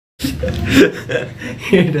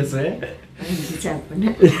ఏంటో sir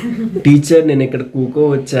teacher నేను ఇక్కడ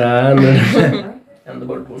కూకోవచ్చా ఎంత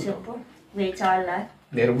పట్టుకుంటా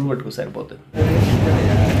ఎరుపులు పట్టుకో సరిపోతుంది.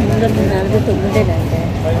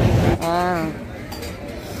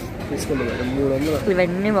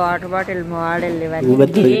 ఇవన్నీ వాటర్ బాటిల్ మోడల్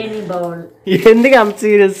ఎందుకు అంత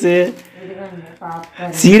సీరియస్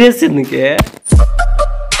సీరియస్ ఎందుకే?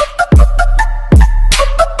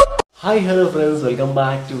 Hi hello friends, welcome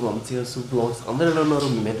back to వంశీయస్ blogs. అందరూ ఎలా ఉన్నారు?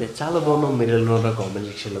 మేమైతే చాలా బాగున్నాం. మీరు ఎలా ఉన్నారో కామెంట్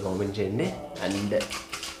సెక్షన్లో కామెంట్ చేయండి. అండ్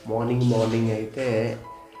మార్నింగ్ అయితే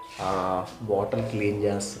బాటిల్ క్లీన్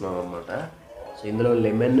చేస్తున్నాం అనమాట. సో ఇందులో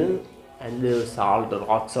lemon and salt,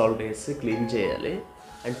 rock salt వేసి క్లీన్ చేయాలి.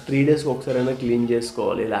 అండ్ 3 days ఒకసారైనా క్లీన్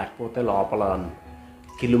చేసుకోవాలి, లేకపోతే లోపల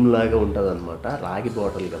కిలుములాగా ఉంటుంది అనమాట. రాగి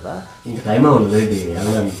బాటిల్ కదా. ఇంకా టైం అవ్వలేదు ఇది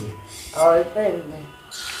వెళ్ళడానికి.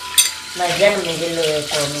 మధ్యాహ్నం మిగిలిన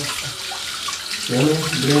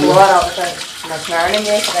స్నానం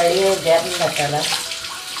చేసి రెడీ దీపం పెట్టాలా?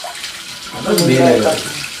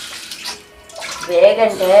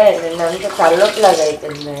 వేగంటే నిన్నంతా తల్లొట్లాగా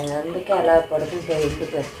అవుతుంది, అందుకే అలా పడుతుంటే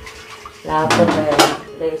ఇంటికి లేకపోతే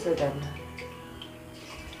లేసేదాన్ని.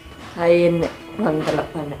 అయ్యింది వంటల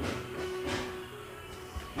పని.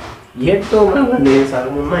 ఏంటో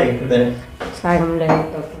సగం ఉన్నా ఎక్కడే సగం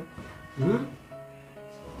లేదు.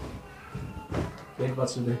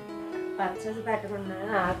 పచ్చడి పెట్టకుండా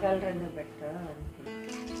ఆకలి 2 పెట్టు.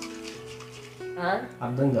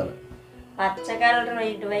 అర్థం కాదు. పచ్చ కలర్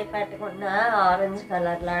ఇటువైపు పెట్టకుండా ఆరెంజ్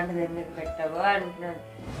కలర్ లాంటిది ఎందుకు పెట్టావు అంటున్నాను.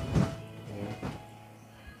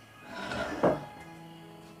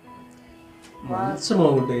 మంచం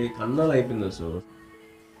ఒకటి కన్నాలు అయిపోయింది అసలు.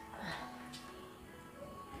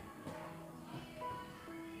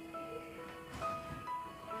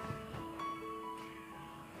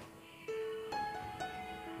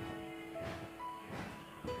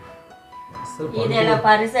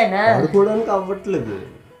 పడుకోవడానికి అవ్వట్లేదు.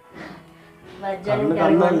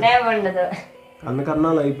 ఉండదు,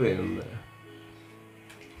 కన్నాలు అయిపోయింది.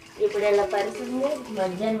 ఇప్పుడు ఎలా పరిస్థితి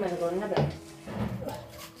మధ్యాహ్నం మనకు ఉండదు.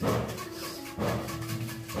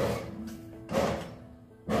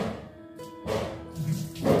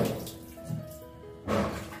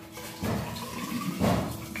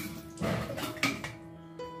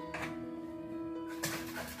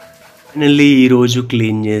 ఫైనల్లీ ఈరోజు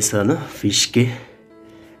క్లీన్ చేశాను ఫిష్కి.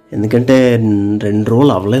 ఎందుకంటే 2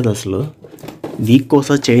 రోజులు అవ్వలేదు అసలు. వీక్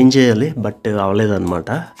కోసం చేంజ్ చేయాలి, బట్ అవ్వలేదు అనమాట.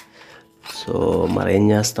 సో మరి ఏం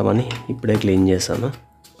చేస్తామని ఇప్పుడే క్లీన్ చేశాను.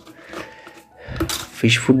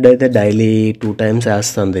 ఫిష్ ఫుడ్ అయితే డైలీ 2 times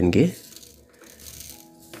వేస్తాను దీనికి.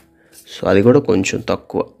 సో అది కూడా కొంచెం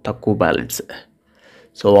తక్కువ బ్యాలెన్స్.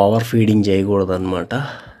 సో ఓవర్ ఫీడింగ్ చేయకూడదు అనమాట.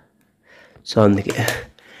 సో అందుకే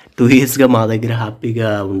 2 yearsగా మా దగ్గర హ్యాపీగా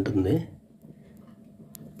ఉంటుంది.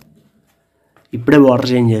 ఇప్పుడే వాటర్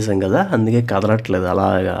చేంజ్ చేసాం కదా, అందుకే కదలట్లేదు,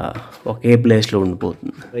 అలాగా ఒకే ప్లేస్లో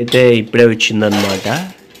ఉండిపోతుంది. అయితే ఇప్పుడే వచ్చిందనమాట.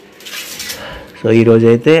 సో ఈరోజు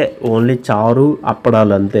అయితే ఓన్లీ చారు,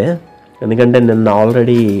 అప్పడాలు అంతే. ఎందుకంటే నిన్న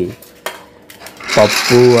ఆల్రెడీ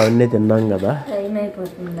పప్పు అన్నీ తిన్నాం కదా.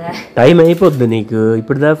 టైం అయిపోద్ది నీకు.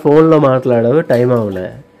 ఇప్పుడు ఫోన్లో మాట్లాడావు, టైం అవ్వలే.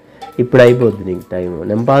 ఇప్పుడు అయిపోద్ది నీకు టైం.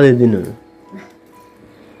 నింపాది తిను.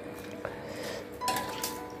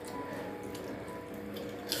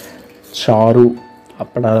 చారు,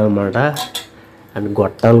 అప్పడాలు అనమాట. అండ్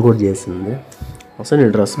గొట్టాలు కూడా చేసింది. అసలు నీ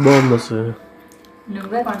డ్రెస్ బాగుంది అసలు.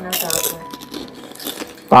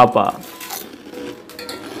 పాప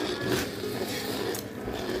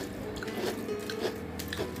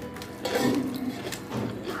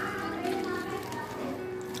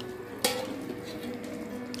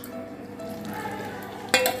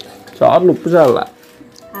చారులు ఉప్పు చాలా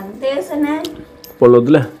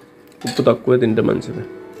పొలొద్దులే, ఉప్పు తక్కువ తింటే మంచిది.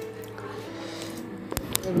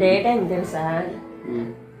 డేట్ ఏం తెలుసా?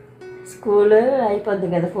 స్కూల్ అయిపోద్ది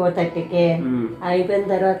కదా 4:30కి. అయిపోయిన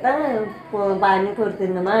తర్వాత పానీపూరి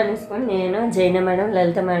తిందామా అనేసుకొని నేను, జైన మేడం,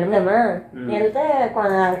 లలిత మేడం వెళ్తే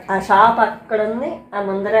ఆ షాప్ అక్కడ ఉంది. ఆ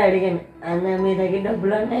ముందర అడిగాను, అన్న మీ దగ్గర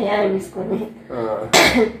డబ్బులు ఉన్నాయా అనేసుకొని.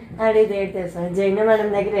 అడిగితే ఏంటి తెలుసా, జైన మేడం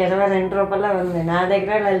దగ్గర 22 రూపాయలు ఉంది, నా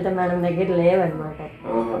దగ్గర లలిత మేడం దగ్గర లేవన్నమాట.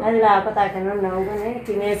 అది లేకపోతే అక్కడ నవ్వుకొని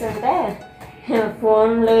తినేసి ఉంటే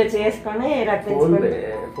ఫోన్లు చేసుకొని రప్పించుకొని.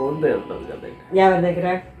 ఎవరి దగ్గర?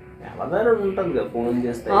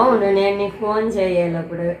 అవును, నేను నీకు ఫోన్ చేయాలి.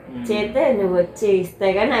 అప్పుడు చేస్తే నువ్వు వచ్చి ఇస్తే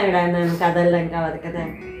కానీ అక్కడ నేను కదలడం కావదు కదా.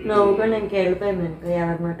 నవ్వుకొని ఇంక వెళ్ళిపోయాను అనుకో,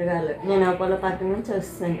 ఎవరి మట్టుగాలు. నేను అపోలో పక్క నుంచి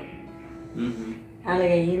వస్తాను.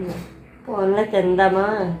 అలాగే అయ్యింది. ఫోన్లో తిందామా,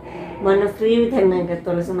 మొన్న ఫ్రీ తిన్నాం కదా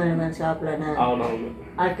తులసి మన షాప్లోనా,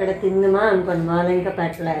 అక్కడ తిందామా అనుకోండి. వాళ్ళు ఇంకా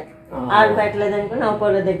పెట్టలే. ఆడు పెట్టలేదు అనుకుని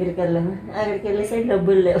అపోలో దగ్గరికి వెళ్ళాము. అక్కడికి వెళ్ళేసరికి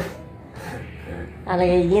డబ్బులు లేవు.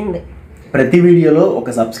 అలాగే అయ్యింది. ప్రతి వీడియోలో ఒక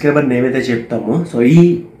సబ్స్క్రైబర్ నేమ్ అయితే చెప్తాము. సో ఈ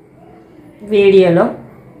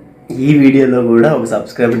వీడియోలో కూడా ఒక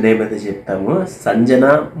సబ్స్క్రైబర్ నేమ్ అయితే చెప్తాము. Sanjana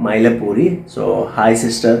మైలపూరి. So hi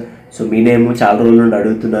sister. So మీ నేమ్ చాలా రోజుల నుండి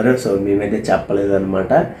అడుగుతున్నారు. సో మేమైతే చెప్పలేదు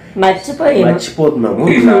అనమాట, మర్చిపోతున్నాము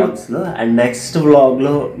వ్లాగ్స్ లో. అండ్ నెక్స్ట్ వ్లాగ్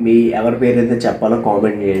లో మీ ఎవరి పేరు అయితే చెప్పాలో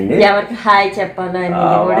కామెంట్ చేయండి. ఎవరికి హాయ్ చెప్పాలో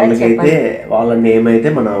వాళ్ళకైతే వాళ్ళ నేమ్ అయితే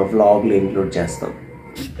మన వ్లాగ్ లో ఇంక్లూడ్ చేస్తాం.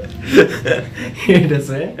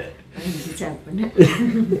 చెప్పండి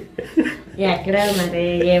ఎక్కడ మరి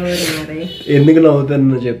ఏ ఊరు మరి ఎందుకు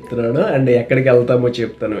నవ్వుతాను చెప్తున్నాడు. అండ్ ఎక్కడికి వెళ్తామో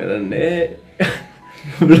చెప్తాను వినండి.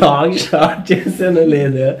 బ్లాగ్ స్టార్ట్ చేశానో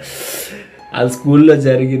లేదా అది స్కూల్లో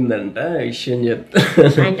జరిగిందంట విషయం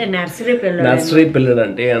చెప్తాను. అంటే నర్సరీ పిల్లడు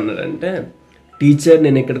అంటే అన్నాడంటే టీచర్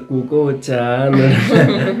నేను ఇక్కడ కూకోవచ్చా అన్నాడు.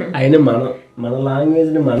 అయినా మన లాంగ్వేజ్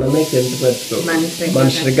ని మనమే కించపెట్టుకోవాలి, మన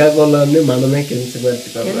శ్రీకాకుళాన్ని మనమే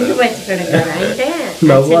కించపెట్టుకోవాలి.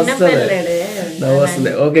 నవ్వు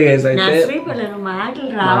వస్తుంది. ఓకే గైస్, అయితే మాటలు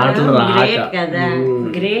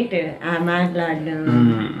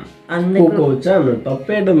కూకోవచ్చా అన్నాడు.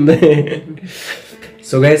 తప్పేటుంది.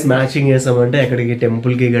 సో గైస్ మ్యాచింగ్ చేసామంటే ఎక్కడికి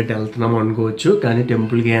టెంపుల్కి గట్టి వెళ్తున్నాం అనుకోవచ్చు, కానీ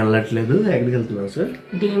టెంపుల్కి వెళ్ళట్లేదు. ఎక్కడికి వెళ్తున్నాం సార్?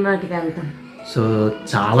 డిమార్ట్కి వెళ్తాం. సో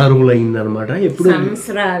చాలా రూల్ అయింది అనమాట. ఎప్పుడు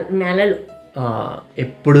నెలలు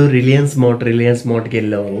ఎప్పుడు రిలయన్స్ మార్ట్కి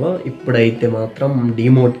వెళ్ళేవాళ్ళం. ఇప్పుడైతే మాత్రం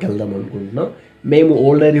డిమార్ట్కి వెళ్దాం అనుకుంటున్నాం. మేము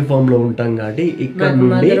ఓల్డ్ డైరీ ఫామ్ లో ఉంటాం కాబట్టి ఇక్కడ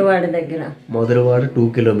నుండి మధురవాడ 2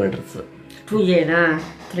 కిలోమీటర్స్, 3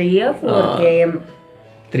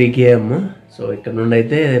 km. సో ఇక్కడ నుండి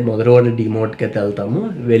అయితే మధురవాడ డిమార్ట్కి అయితే వెళ్తాము.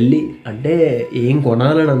 వెళ్ళి అంటే ఏం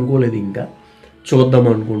కొనాలని అనుకోలేదు, ఇంకా చూద్దాం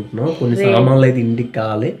అనుకుంటున్నాం. కొన్ని సామాన్లు అయితే ఇంటికి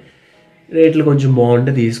కావాలి, రేట్లు కొంచెం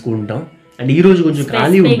బాగుంటే తీసుకుంటాం. అండ్ ఈ రోజు కొంచెం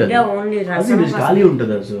ఖాళీ ఉంటుంది, ఖాళీ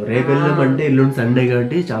ఉంటుంది. సో రేపు వెళ్ళామంటే ఎల్లుండి సండే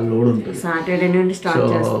కాబట్టి చాలా లోడ్ ఉంటుంది.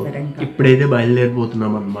 సో ఇప్పుడైతే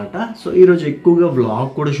బయలుదేరిపోతున్నాం అనమాట. సో ఈ రోజు ఎక్కువగా వ్లాగ్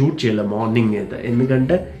కూడా షూట్ చేయలేం మార్నింగ్ అయితే,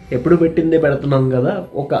 ఎందుకంటే ఎప్పుడు పెట్టిందే పెడుతున్నాం కదా.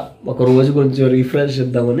 ఒక రోజు కొంచెం రిఫ్రెష్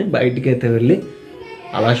ఇద్దామని బయటికి అయితే వెళ్ళి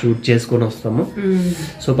అలా షూట్ చేసుకొని వస్తాము.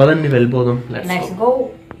 సో పదండి వెళ్ళిపోదాం.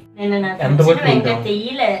 ఎంత పట్టుకుంటాం?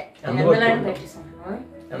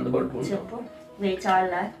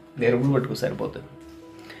 ఎరుపులు పట్టుకు సరిపోతుంది.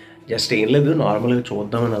 జస్ట్ ఏం లేదు, నార్మల్గా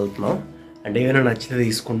చూద్దామని వెళ్తున్నాం. అంటే ఏమైనా నచ్చితే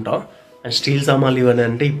తీసుకుంటాం. అండ్ స్టీల్ సామాన్లు ఇవన్నీ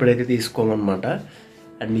అంటే ఇప్పుడైతే తీసుకోమన్నమాట.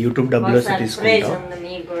 అండ్ యూట్యూబ్ డబ్బులు వస్తే తీసుకుంటాం.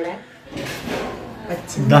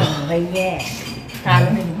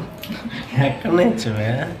 ఎక్కడ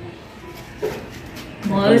నేర్చవే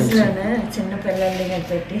చిన్న పిల్లల్ని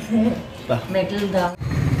పెట్టేసి మెట్లు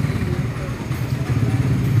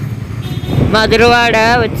మధురవాడ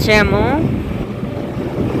వచ్చాము.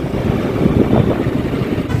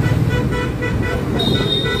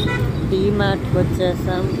 డిమార్ట్కి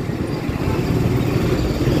వచ్చేసాం.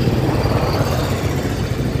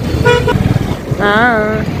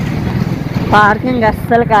 పార్కింగ్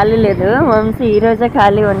అస్సలు ఖాళీ లేదు. వంశీ ఈరోజే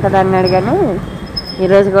ఖాళీ ఉంటుంది అన్నాడు, కానీ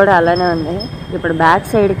ఈరోజు కూడా అలానే ఉంది. ఇప్పుడు బ్యాక్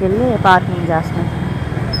సైడ్కి వెళ్ళి పార్కింగ్ చేస్తాం.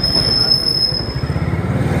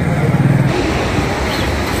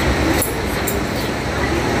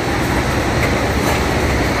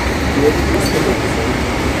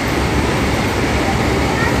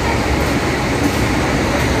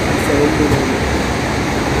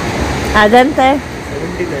 అదంతే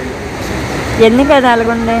ఎందుకు అది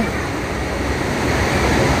అలాగుండే?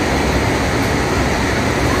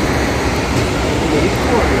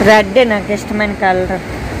 రెడ్ నాకు ఇష్టమైన కలర్.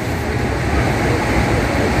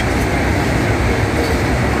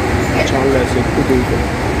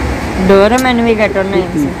 దూరం అనేవి గట్ట ఉన్నాయి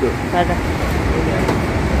కదా.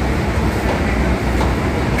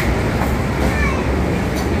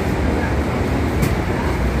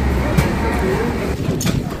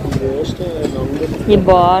 ఈ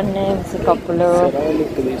బాగున్నాయి కప్పులు,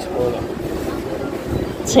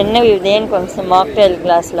 చిన్నవి. దేని కొంచెం మాక్టైల్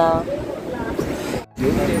గ్లాస్లా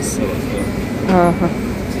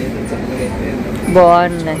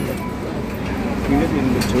బాగున్నాయి.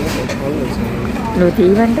 నువ్వు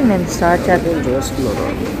తీవంటే నేను స్టార్ట్ చేస్తాను.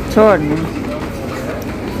 చూడండి,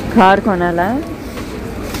 కార్ కొనాలా?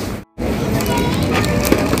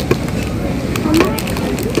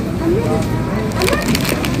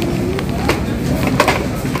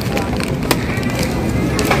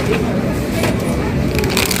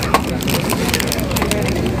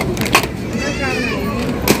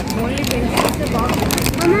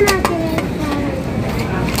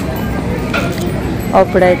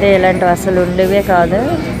 అప్పుడైతే ఇలాంటివి అసలు ఉండేవే కాదు.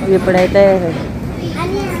 ఇప్పుడైతే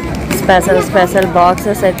స్పెషల్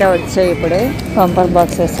బాక్సెస్ అయితే వచ్చాయి. ఇప్పుడు పంపర్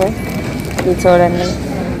బాక్సెస్ ఇవి చూడండి.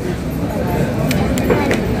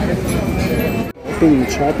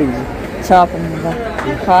 షాపింగ్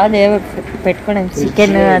కాదు ఏవో పెట్టుకోవడానికి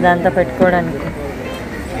చికెన్ అదంతా పెట్టుకోవడానికి.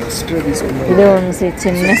 ఇది ఉంది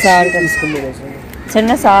చిన్న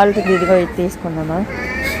సాల్ట్ ఇదిగో ఇది తీసుకుందామా.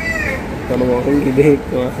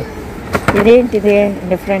 ఇదేంటిది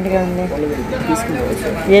డిఫరెంట్గా ఉంది,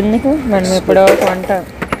 ఎందుకు మనం ఎప్పుడో కొంటాం.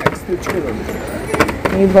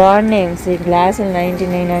 ఇవి బాగున్నాయి గ్లాసులు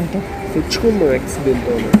 99 అంటే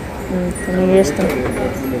ఇష్టం.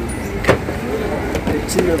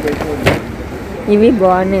 ఇవి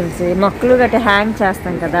బాగున్నాయి మొక్కలు గట్రా హ్యాంగ్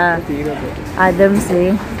చేస్తాం కదా, అదమ్స్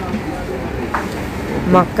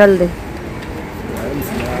మొక్కలది.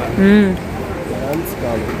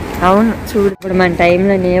 అవును చూడు, ఇప్పుడు మన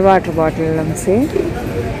టైంలో ఏ వాటర్ బాటిల్ లంసి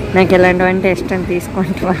నాకు ఇలాంటివంటే ఇష్టం,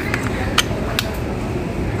 తీసుకుంటా.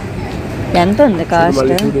 ఎంత ఉంది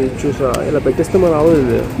కాస్ట్? ఇలా పెట్టేస్తే మన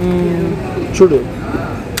రావదు చూడు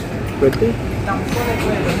పెట్టి.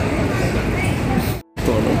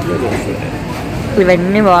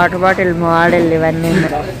 ఇవన్నీ వాటర్ బాటిల్ మోడల్ ఇవన్నీ.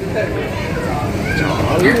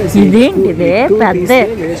 ఇదేంటిది పెద్ద,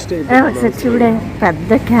 ఒకసారి చూడే పెద్ద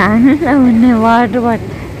క్యాన్లో ఉన్నాయి వాటర్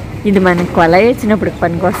బాటిల్. ఇది మనకి కొల ఇచ్చినప్పుడు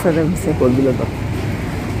పనికి వస్తుంది.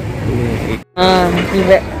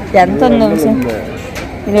 ఇవే ఎంత ఉంది వంశీ?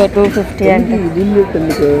 ఇది 250 అంటే.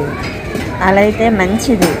 అలా అయితే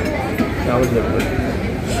మంచిది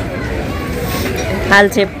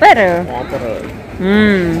వాళ్ళు చెప్పారు.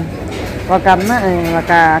 ఒక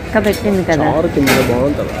అక్క పెట్టింది కదా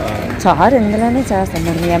చారు, ఇందులోనే చేస్తాం.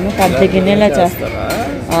 మరి మీ అమ్మ పెద్ద గిన్నెలో చేస్తారా?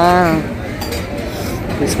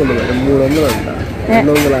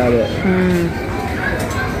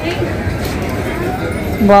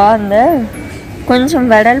 బాగుందా? కొంచెం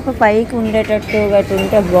వెడల్పు పైకి ఉండేటట్టు గట్టి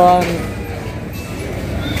ఉంటే బాగుంది.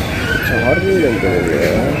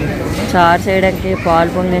 చారు చేయడానికి, పాలు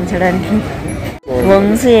పొంగించడానికి.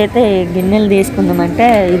 వంశీ అయితే గిన్నెలు తీసుకుందామంటే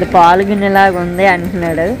ఇది పాలు గిన్నెలాగా ఉంది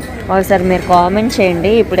అంటున్నాడు. ఒకసారి మీరు కామెంట్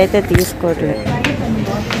చేయండి. ఇప్పుడైతే తీసుకోవట్లేదు.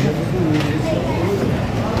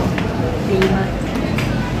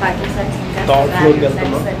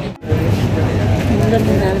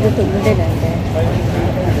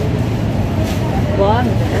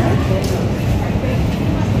 బాగుంది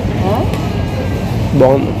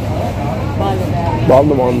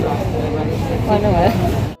బాగుంది బాగుంది.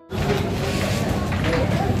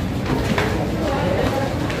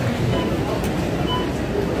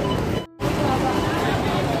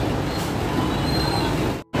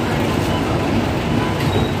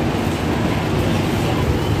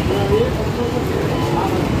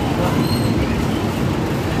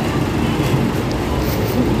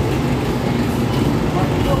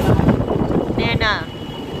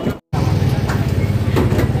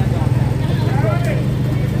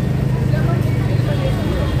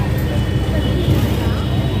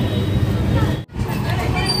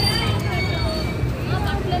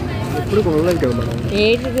 ఇప్పుడు కొనలేదు కదా మనం.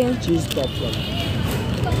 ఏంటిది? Cheese popcorn.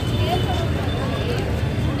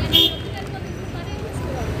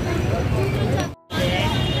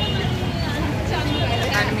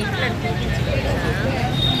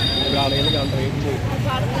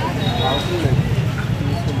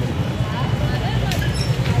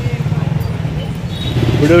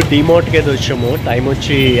 ఇప్పుడు డిమార్ట్కి అయితే వచ్చాము. టైం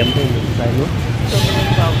వచ్చి ఎంత ఉంది? టైము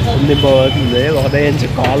 9 అవుతుంది. ఉదయం నుంచి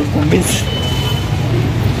కాల్ పంపించి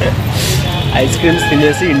ఐస్ క్రీమ్స్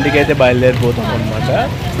తినేసి ఇంటికైతే బయలుదేరిపోతాం అనమాట.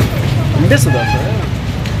 వినిపిస్తుందా సార్?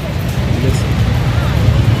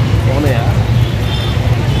 అవునయా?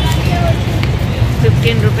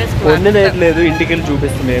 15 రూపీస్ కొన్ని లేదు, ఇంటికి వెళ్ళి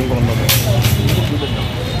చూపిస్తుంది ఏం కొన్నాము.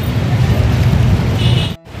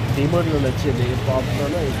 డిమార్ట్లో నచ్చింది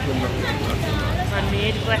పాప్కార్న్ ఐస్ క్రీమ్.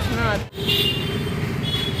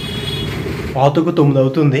 పాతకు 9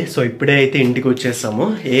 అవుతుంది. సో ఇప్పుడే అయితే ఇంటికి వచ్చేసాము.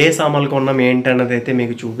 ఏ సామాన్లు కొన్నాం ఏంటి అన్నది అయితే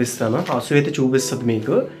మీకు చూపిస్తాను. అసలు అయితే చూపిస్తుంది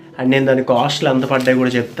మీకు. అండ్ నేను దాని కాస్ట్లు ఎంత పడ్డాయి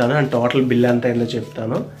కూడా చెప్తాను. అండ్ టోటల్ బిల్ ఎంత అయిందో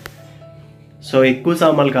చెప్తాను. సో ఎక్కువ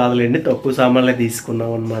సామాన్లు కాదులేండి, తక్కువ సామాన్లే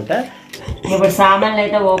తీసుకున్నాం అనమాట. ఇప్పుడు సామాన్లు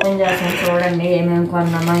అయితే ఓపెన్ చేస్తాను, చూడండి ఏమేమి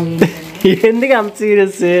కొన్నామా. ఎందుకు అంత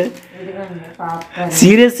సీరియస్?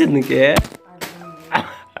 సీరియస్ ఎందుకే?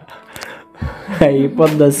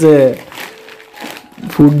 అయిపోద్ది అసలు.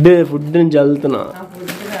 ఫుడ్ నుంచి వెళ్తున్నా.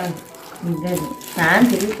 ఫ్యాన్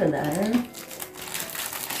తిరుగుతుందా?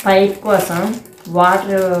 పైప్ కోసం,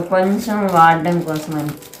 వాటర్ కొంచెం వాడడం కోసం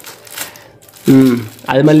అని.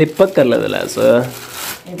 అది మళ్ళీ ఇప్పక్కర్లేదు సార్.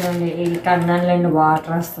 ఇదండి ఈ కన్నాలండి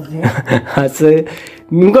వాటర్ వస్తుంది. అసలు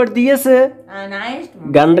ఇంకోటి తీయసు,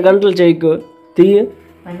 గంటలు చేయకు, తీయ.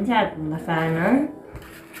 పని చేస్తుందా ఫ్యాన్?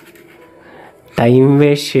 టైం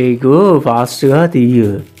వేస్ట్ చేయకు, ఫాస్ట్గా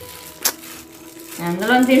తీయు.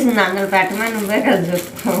 అందులో తీసింది, అందులో పెట్టమని నువ్వే కదా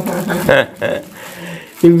చూసుకో.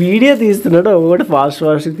 ఈ వీడియో తీస్తున్నాడు ఒకటి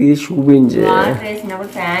ఫాస్ట్ తీసి చూపించు. వాటర్ వేసినప్పుడు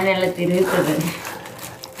ఫ్యాన్ ఎలా తిరుగుతుంది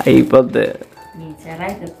అయిపోద్ది. నీ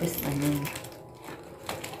చెరాయి తెప్పిస్తాను.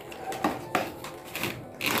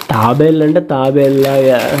 తాబేళ్ళు అంటే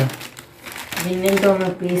తాబేళ్ళలాగా. గిన్నెలు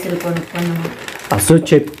తోమ పీసులు కొనుక్కున్నాము. అసలు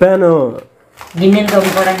చెప్పాను గిన్నెలు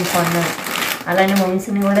తోముకోవడానికి కొన్నాను. అలానే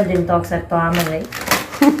వంశీని కూడా దీంతో ఒకసారి తోమలే.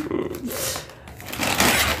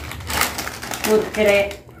 ఉత్తిరే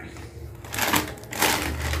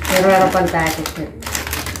 20 రూపాయలు ప్యాకెట్.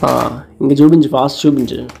 ఇంకా చూపించు, ఫాస్ట్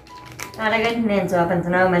చూపించు. అలాగే నేను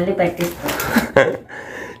చూపించిన మళ్ళీ పెట్టిస్తాను.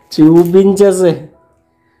 చూపించేసి.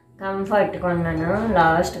 కంఫర్ట్ కొన్నాను,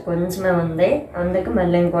 లాస్ట్ కొంచెమే ఉంది, అందుకు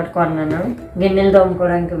మళ్ళీ ఇంకోటి కొన్నాను. గిన్నెలు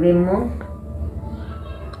తోముకోవడానికి విమ్ము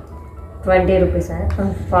 20 రూపీస్,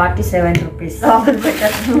 47 రూపీస్.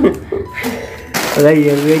 అదే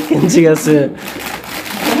ఎక్కించిగా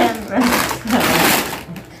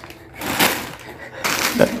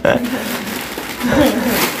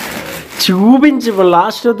చూపించు,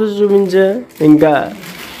 లాస్ట్ వద్దు చూపించు. ఇంకా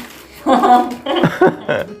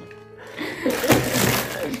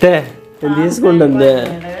అంటే నేను తీసుకుంటుంది,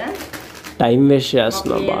 టైం వేస్ట్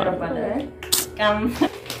చేస్తున్నావు బాగా.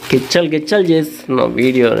 కిచ్చలు చేస్తున్నావు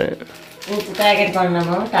వీడియోని. ఉప్పు ప్యాకెట్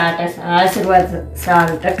కొన్నాము, టాటా ఆశీర్వాద్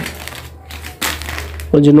సాల్ట్.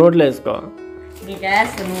 కొంచెం నోట్లో వేసుకో. మీకు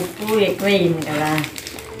వేస్తాను, ఉప్పు ఎక్కువ అయ్యింది కదా.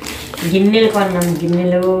 గిన్నెలు కొన్నాము,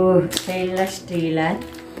 గిన్నెలు స్టెయిన్లెస్ స్టీల్,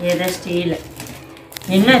 ఏదో స్టీల్.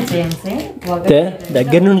 ఎన్ని వచ్చాయి?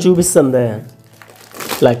 దగ్గర నుండి చూపిస్తుంది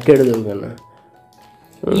లక్కెడు కన్నా.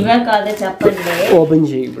 ఇవే కాదో చెప్పండి, ఓపెన్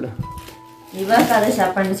చేయి ఇప్పుడు. ఇవే కాదో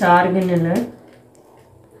చెప్పండి. 4 గిన్నెలు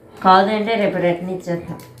కాదంటే రేపు రిటర్న్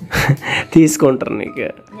ఇచ్చేస్తాం. తీసుకుంటారు నీకు.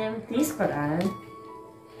 నేను తీసుకోరా.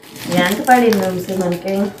 ఎంత పడింది వంశీ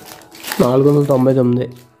మనకి? 499.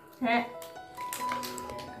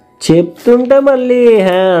 చెప్తుంటే మళ్ళీ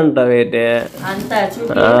హే అంటావేటే. అంతా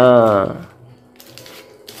చూపి.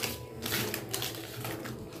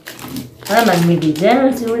 మరి మీ డిజైన్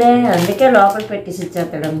చూడే, అందుకే లోపల పెట్టేసి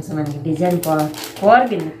ఇచ్చేస్తాడు వంశీ మనకి. డిజైన్ కూర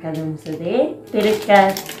గిన్నె కదా వంశది. తిరిక్క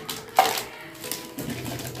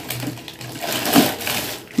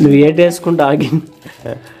నువ్వు ఏటేసుకుంటా ఆగి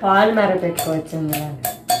పాలు మర పెట్టుకోవచ్చు.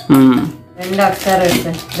 2 ఒకసారి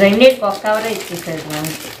వచ్చాయి, 2 ఒక కవరే ఇచ్చేసాడు.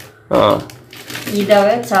 ఇది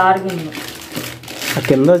అవే 4 గిన్నె,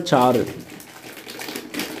 కింద చారు.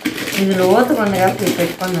 ఇది లోతుగా ఉంది కాబట్టి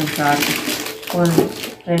పెట్టుకున్నాం 4 కొన్ని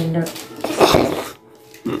 2.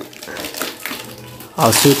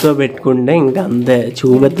 అసుతో పెట్టుకుంటే ఇంకా అంతే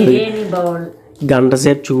చూపెత్తుంది. బిర్యానీ బౌల్ గంట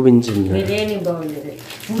సేపు చూపించింది. బిర్యానీ బౌల్ ఇది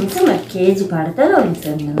కొంచెం కేజీ పడుతుంది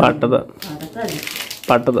వంశం.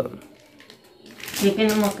 పట్టదు.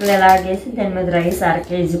 చికెన్ ముక్కలు ఎలాగేసి దాని మీద రైస్ 1/2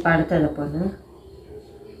 కేజీ పడుతుంది. పోను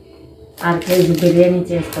 1/2 కేజీ బిర్యానీ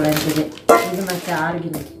చేసుకోవడానికి. ఇది మా 4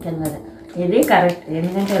 గిన్నె కింద. ఇది కరెక్ట్,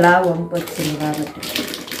 ఎందుకంటే ఇలా వంపు వచ్చింది కాబట్టి.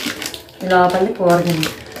 లోపలిది కూర గిన్నె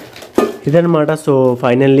ఇదనమాట. సో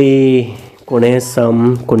ఫైనల్లీ కొనేసాం,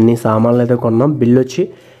 కొన్ని సామాన్లు అయితే కొన్నాం. బిల్ వచ్చి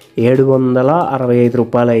 765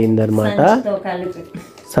 రూపాయలు అయిందనమాట,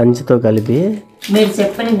 సంచితో కలిపి. మీరు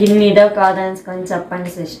చెప్పిన గిన్నె ఇదో కాదనుకొని చెప్పండి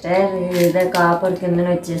సిస్టర్. ఇదో కాపర్ కింద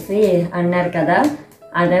వచ్చేసి అన్నారు కదా,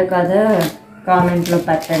 అదే కాదు కామెంట్లో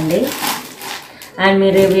పెట్టండి. అండ్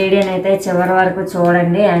మీరు వీడియోని అయితే చివరి వరకు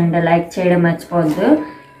చూడండి అండ్ లైక్ చేయడం మర్చిపోవద్దు.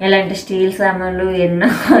 ఇలాంటి స్టీల్ సామాన్లు ఎన్నో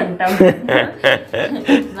అంటాం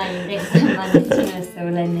మా ఇంటికి సంబంధించిన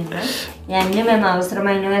వస్తువులన్నీ. ఇవన్నీ మేము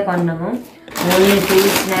అవసరమైనవే కొన్నాము. ఓన్లీ 2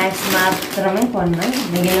 స్నాక్స్ మాత్రమే కొన్నాం.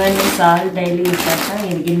 మిగిలినవన్నీ సాల్ట్ డైలీ యూజ్ చేస్తాం.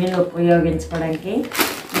 ఇది గిన్నెలు ఉపయోగించుకోవడానికి.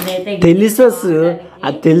 ఇదైతే తెలుసు,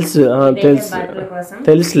 అది తెలుసు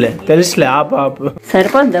తెలుసులే ఆపు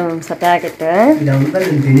సరిపోద్దాం ప్యాకెట్.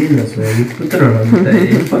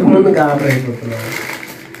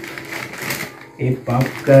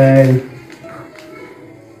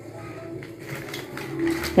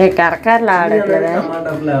 కరకరలు ఆడట్లేదా?